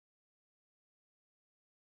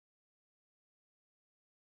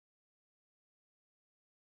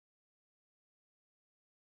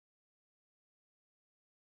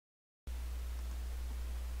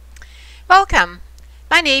Welcome.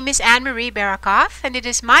 My name is Annemarie and it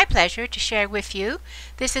is my pleasure to share with you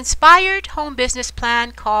this inspired home business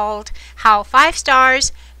plan called How 5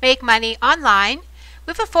 Stars Make Money Online,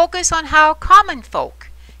 with a focus on how common folk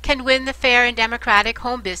can win the fair and democratic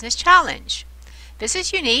home business challenge. This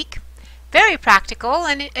is unique, very practical,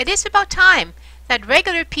 and it is about time that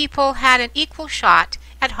regular people had an equal shot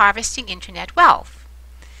at harvesting internet wealth.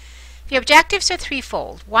 The objectives are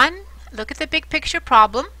threefold. 1, look at the big picture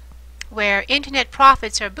problem, where internet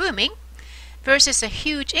profits are booming versus a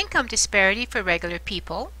huge income disparity for regular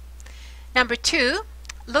people. Number 2,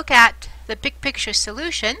 look at the big picture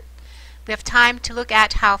solution. We have time to look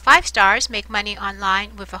at how 5 stars make money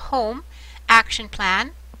online with a home action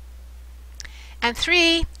plan. And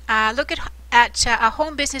 3, look at a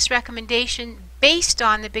home business recommendation based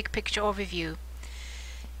on the big picture overview.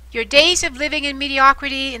 Your days of living in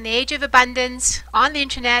mediocrity in the age of abundance on the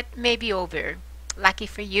internet may be over. Lucky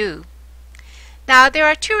for you. Now, there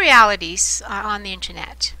are two realities on the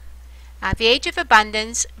internet. The age of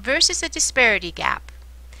abundance versus a disparity gap,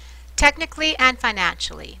 technically and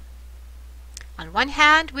financially. On one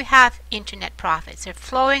hand, we have internet profits. They're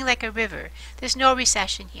flowing like a river. There's no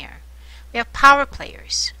recession here. We have power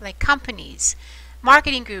players like companies,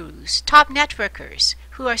 marketing gurus, top networkers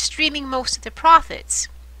who are streaming most of the profits.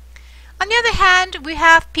 On the other hand, we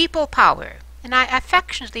have people power, and I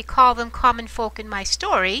affectionately call them common folk in my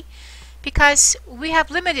story because we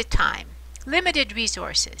have limited time, limited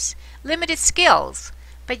resources, limited skills,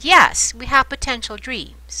 but yes, we have potential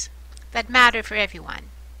dreams that matter for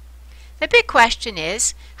everyone. The big question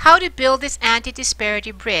is how to build this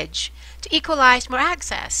anti-disparity bridge to equalize more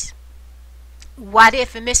access. What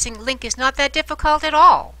if a missing link is not that difficult at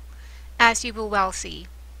all, as you will well see.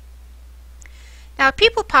 Now,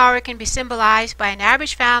 people power can be symbolized by an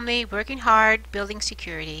average family working hard, building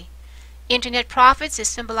security. Internet profits is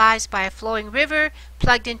symbolized by a flowing river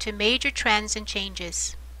plugged into major trends and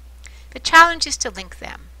changes. The challenge is to link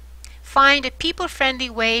them. Find a people-friendly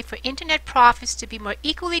way for internet profits to be more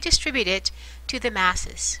equally distributed to the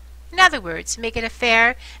masses. In other words, make it a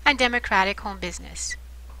fair and democratic home business.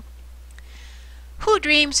 Who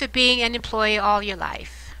dreams of being an employee all your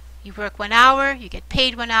life? You work 1 hour, you get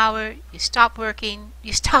paid 1 hour, you stop working,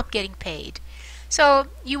 you stop getting paid. So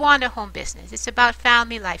you want a home business. It's about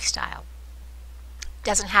family lifestyle.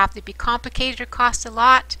 Doesn't have to be complicated or cost a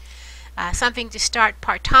lot. Something to start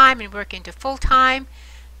part-time and work into full-time.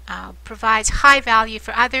 Provides high value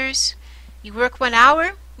for others. You work 1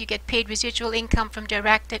 hour, you get paid residual income from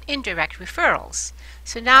direct and indirect referrals.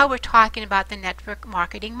 So now we're talking about the network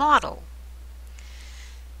marketing model.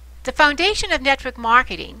 The foundation of network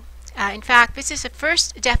marketing, in fact, this is the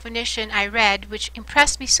first definition I read which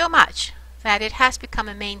impressed me so much that it has become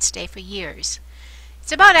a mainstay for years.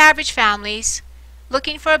 It's about average families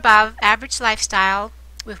looking for above average lifestyle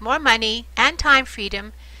with more money and time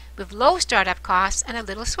freedom, with low startup costs and a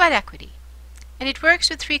little sweat equity. And it works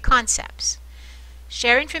with 3 concepts: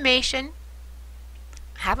 share information,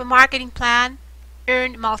 have a marketing plan,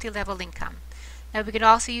 earn multi-level income. Now, we can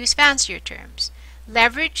also use fancier terms.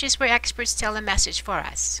 Leverage is where experts tell a message for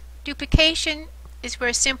us. Duplication is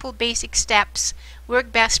where simple basic steps work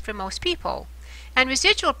best for most people. And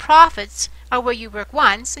residual profits are where you work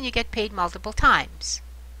once and you get paid multiple times.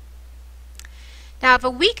 Now, the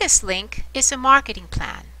weakest link is a marketing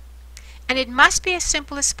plan. And it must be as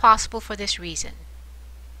simple as possible for this reason.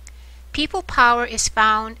 People power is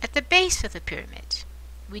found at the base of the pyramid.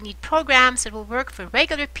 We need programs that will work for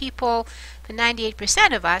regular people, the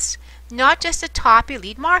 98% of us, not just the top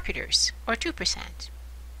elite marketers, or 2%.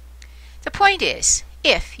 The point is,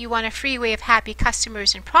 if you want a free way of happy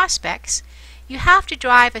customers and prospects, you have to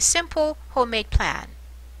drive a simple homemade plan.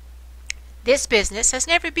 This business has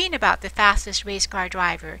never been about the fastest race car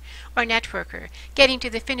driver or networker getting to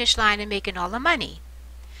the finish line and making all the money.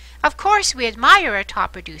 Of course, we admire our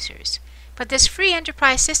top producers, but this free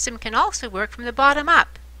enterprise system can also work from the bottom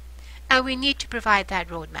up, and we need to provide that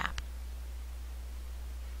roadmap.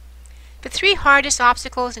 The 3 hardest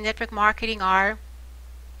obstacles in network marketing are: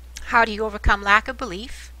 how do you overcome lack of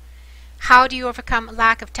belief? How do you overcome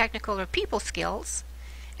lack of technical or people skills?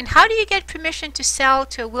 And how do you get permission to sell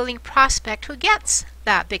to a willing prospect who gets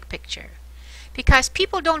that big picture? Because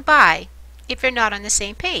people don't buy if they're not on the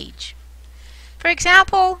same page. For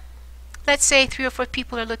example, let's say 3 or 4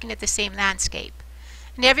 people are looking at the same landscape,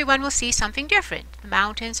 and everyone will see something different. The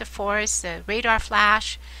mountains, the forests, the radar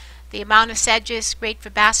flash, the amount of sedges, great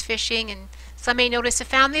for bass fishing, and some may notice a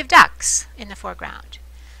family of ducks in the foreground.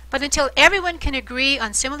 But until everyone can agree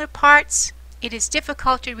on similar parts, it is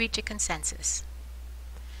difficult to reach a consensus.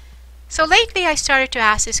 So lately I started to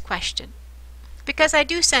ask this question: because I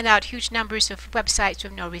do send out huge numbers of websites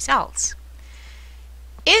with no results.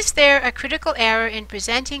 Is there a critical error in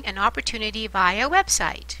presenting an opportunity via a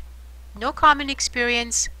website? No common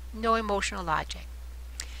experience, no emotional logic.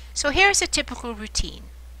 So here's a typical routine.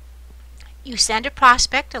 You send a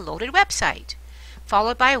prospect a loaded website,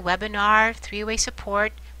 followed by a webinar, three-way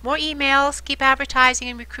support, more emails, keep advertising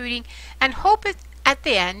and recruiting, and hope at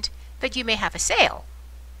the end that you may have a sale.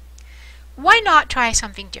 Why not try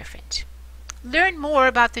something different? Learn more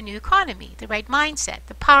about the new economy, the right mindset,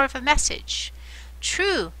 the power of a message,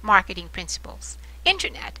 true marketing principles,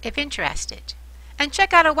 internet if interested, and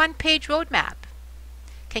check out a one-page roadmap.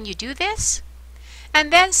 Can you do this?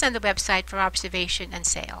 And then send the website for observation and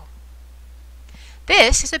sale.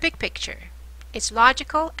 This is a big picture. It's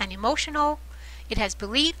logical and emotional. It has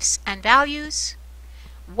beliefs and values.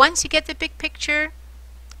 Once you get the big picture,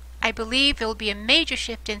 I believe there will be a major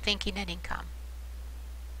shift in thinking and income.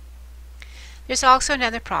 There's also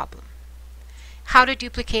another problem. How to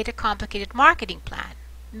duplicate a complicated marketing plan,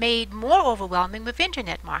 made more overwhelming with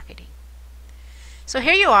internet marketing. So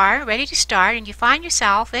here you are, ready to start, and you find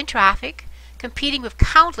yourself in traffic, competing with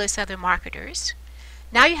countless other marketers.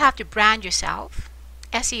 Now you have to brand yourself.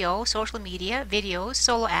 SEO, social media, videos,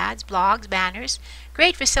 solo ads, blogs, banners,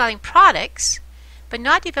 great for selling products, but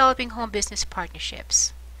not developing home business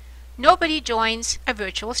partnerships. Nobody joins a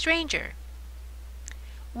virtual stranger.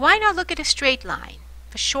 Why not look at a straight line,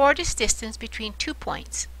 the shortest distance between 2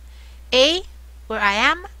 points? A, where I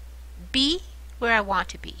am, B, where I want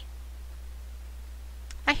to be.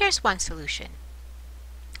 Now here's one solution,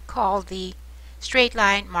 called the straight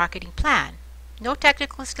line marketing plan. No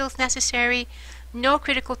technical skills necessary, no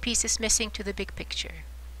critical pieces missing to the big picture.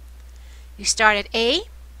 You start at A,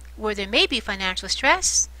 where there may be financial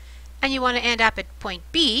stress, and you want to end up at point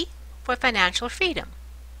B for financial freedom.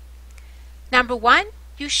 Number 1,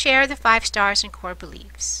 you share the 5 stars and core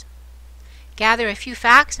beliefs. Gather a few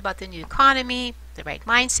facts about the new economy, the right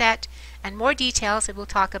mindset, and more details that we'll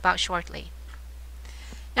talk about shortly.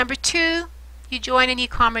 Number 2, you join an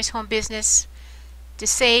e-commerce home business to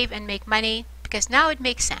save and make money because now it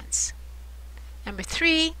makes sense. Number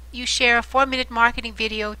 3, you share a 4-minute marketing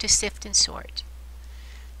video to sift and sort.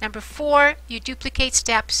 Number 4, you duplicate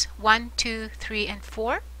steps 1, 2, 3, and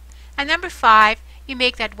 4. And number 5, you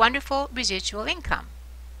make that wonderful residual income.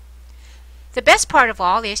 The best part of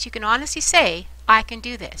all is you can honestly say, I can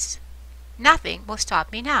do this. Nothing will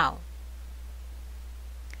stop me now.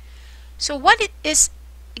 So what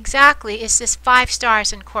exactly is this 5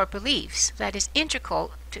 stars and core beliefs that is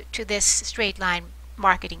integral to this straight line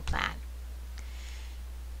marketing plan?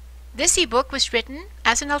 This ebook was written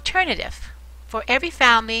as an alternative for every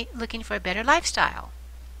family looking for a better lifestyle.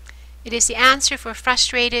 It is the answer for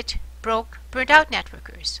frustrated, broke, burnt out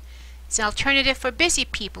networkers. It's an alternative for busy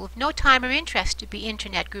people with no time or interest to be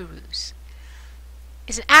internet gurus.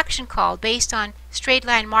 It's an action call based on straight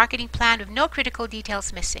line marketing plan with no critical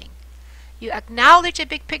details missing. You acknowledge a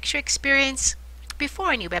big picture experience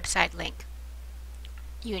before a new website link.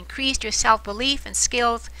 You increased your self-belief and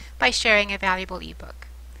skills by sharing a valuable ebook.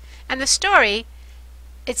 And the story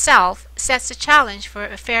itself sets the challenge for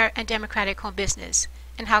a fair and democratic home business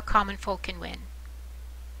and how common folk can win.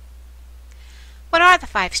 What are the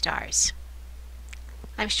 5 stars?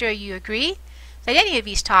 I'm sure you agree that any of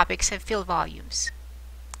these topics have filled volumes.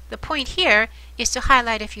 The point here is to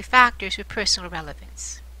highlight a few factors with personal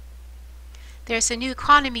relevance. There's a new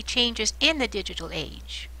economy changes in the digital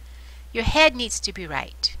age. Your head needs to be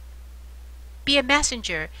right. Be a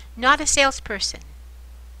messenger, not a salesperson.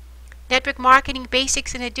 Network marketing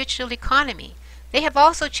basics in a digital economy, they have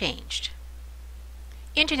also changed.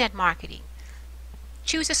 Internet marketing.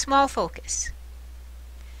 Choose a small focus.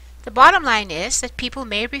 The bottom line is that people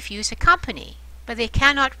may refuse a company, but they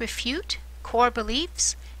cannot refute core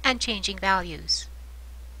beliefs and changing values.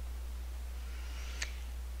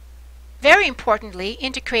 Very importantly,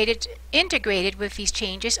 integrated with these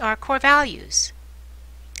changes are core values.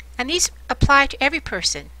 And these apply to every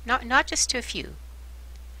person, not just to a few.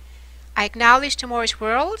 I acknowledge tomorrow's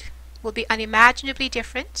world will be unimaginably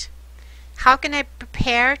different. How can I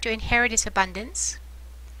prepare to inherit its abundance?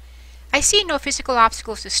 I see no physical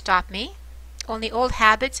obstacles to stop me, only old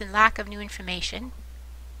habits and lack of new information.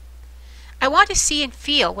 I want to see and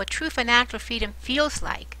feel what true financial freedom feels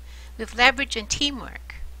like with leverage and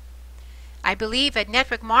teamwork. I believe that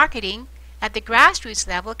network marketing at the grassroots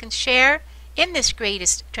level can share in this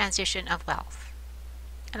greatest transition of wealth.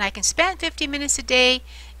 And I can spend 50 minutes a day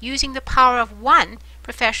using the power of one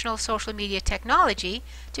professional social media technology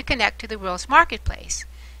to connect to the world's marketplace,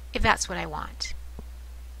 if that's what I want.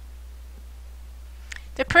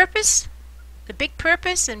 The the big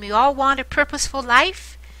purpose, and we all want a purposeful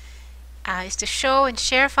life, is to show and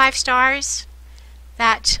share 5 stars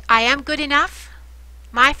that I am good enough.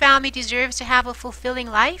 My family deserves to have a fulfilling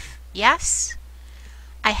life. Yes.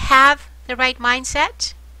 I have the right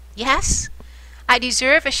mindset. Yes. I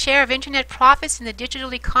deserve a share of internet profits in the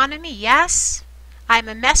digital economy. Yes. I'm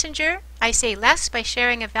a messenger. I say less by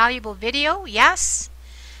sharing a valuable video. Yes.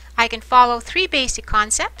 I can follow 3 basic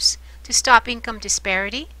concepts to stop income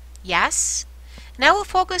disparity. Yes. And I will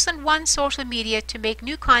focus on 1 social media to make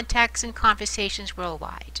new contacts and conversations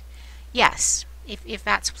worldwide. Yes, if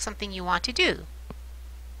that's something you want to do.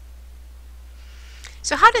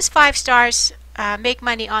 So how does 5 stars make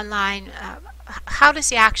money online? How does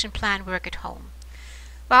the action plan work at home?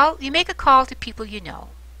 Well, you make a call to people you know,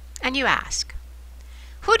 and you ask,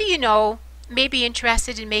 who do you know may be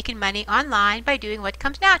interested in making money online by doing what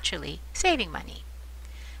comes naturally, saving money?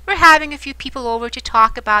 We're having a few people over to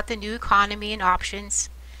talk about the new economy and options,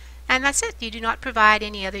 and that's it. You do not provide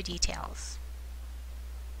any other details.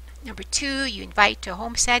 Number 2, you invite to a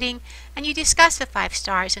home setting and you discuss the 5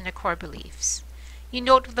 stars and the core beliefs. You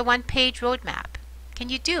note the 1-page roadmap. Can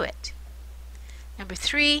you do it? Number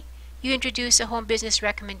 3, you introduce a home business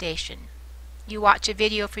recommendation. You watch a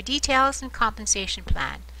video for details and compensation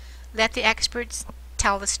plan. Let the experts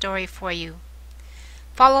tell the story for you.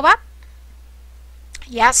 Follow up?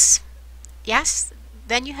 Yes. Yes.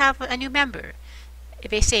 Then you have a new member. If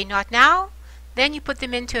they say not now, then you put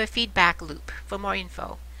them into a feedback loop for more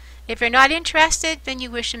info. If they're not interested, then you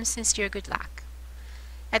wish them sincere good luck.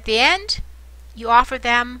 At the end, you offer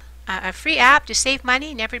them a free app to save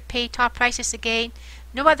money, never pay top prices again,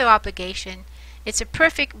 no other obligation. It's a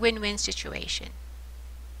perfect win-win situation.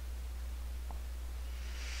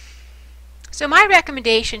 So my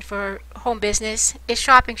recommendation for home business is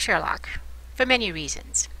Shopping Sherlock for many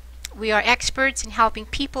reasons. We are experts in helping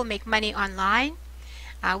people make money online.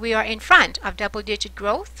 We are in front of double-digit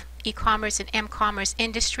growth, e-commerce and m-commerce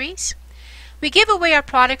industries. We give away our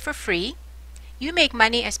product for free. You make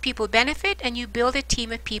money as people benefit, and you build a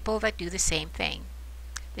team of people that do the same thing.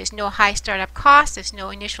 There's no high startup costs, there's no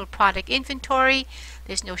initial product inventory,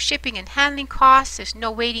 there's no shipping and handling costs, there's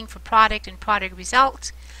no waiting for product and product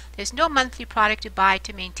results, there's no monthly product to buy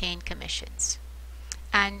to maintain commissions.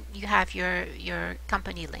 And you have your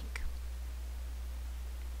company link.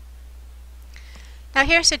 Now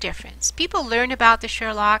here's the difference. People learn about the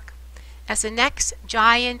Sherlock as the next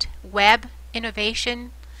giant web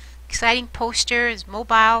innovation, exciting posters,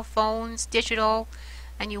 mobile phones, digital,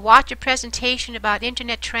 and you watch a presentation about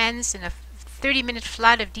internet trends and a 30-minute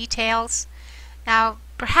flood of details. Now,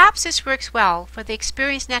 perhaps this works well for the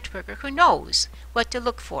experienced networker who knows what to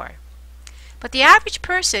look for. But the average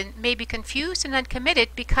person may be confused and uncommitted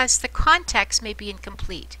because the context may be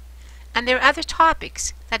incomplete. And there are other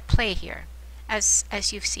topics that play here, as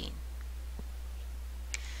you've seen.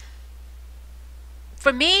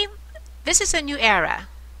 For me, this is a new era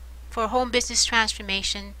for home business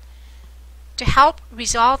transformation to help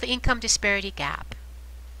resolve the income disparity gap.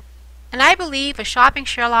 And I believe a Shopping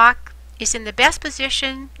Sherlock is in the best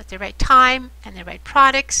position at the right time and the right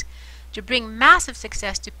products to bring massive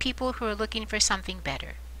success to people who are looking for something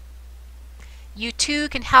better. You too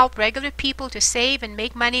can help regular people to save and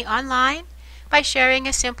make money online by sharing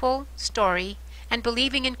a simple story and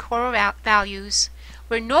believing in core values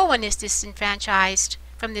where no one is disenfranchised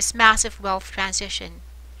from this massive wealth transition.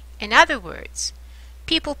 In other words,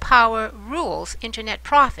 people power rules internet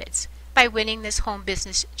profits by winning this home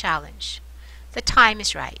business challenge. The time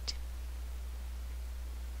is right.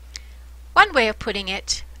 One way of putting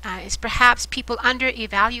it is perhaps people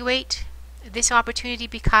under-evaluate this opportunity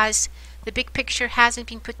because the big picture hasn't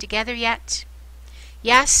been put together yet.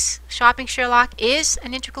 Yes, Shopping Sherlock is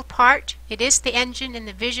an integral part. It is the engine and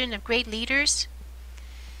the vision of great leaders.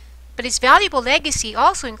 But its valuable legacy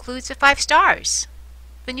also includes the 5 stars,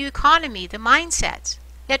 the new economy, the mindset,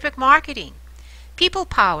 network marketing, people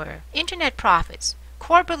power, internet profits,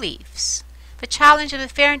 core beliefs, the challenge of a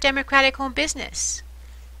fair and democratic home business,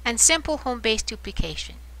 and simple home-based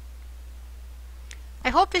duplication. I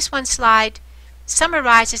hope this one slide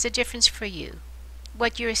summarizes the difference for you,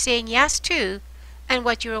 what you're saying yes to and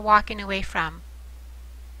what you're walking away from.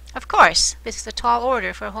 Of course, this is a tall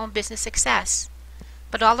order for home business success,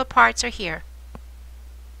 but all the parts are here.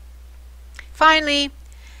 Finally,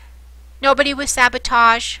 nobody will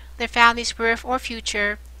sabotage their family's worth or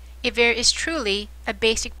future if there is truly a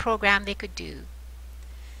basic program they could do.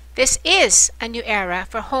 This is a new era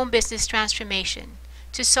for home business transformation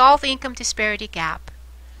to solve the income disparity gap,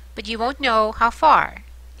 but you won't know how far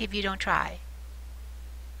if you don't try.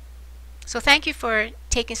 So thank you for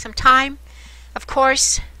taking some time. Of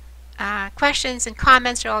course, Questions and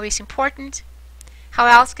comments are always important. How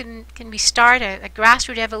else can we start a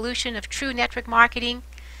grassroots evolution of true network marketing,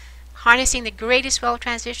 harnessing the greatest wealth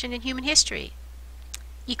transition in human history,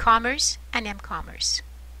 e-commerce and m-commerce?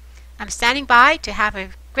 I'm standing by to have a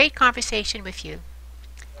great conversation with you.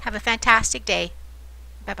 Have a fantastic day.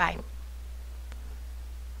 Bye-bye.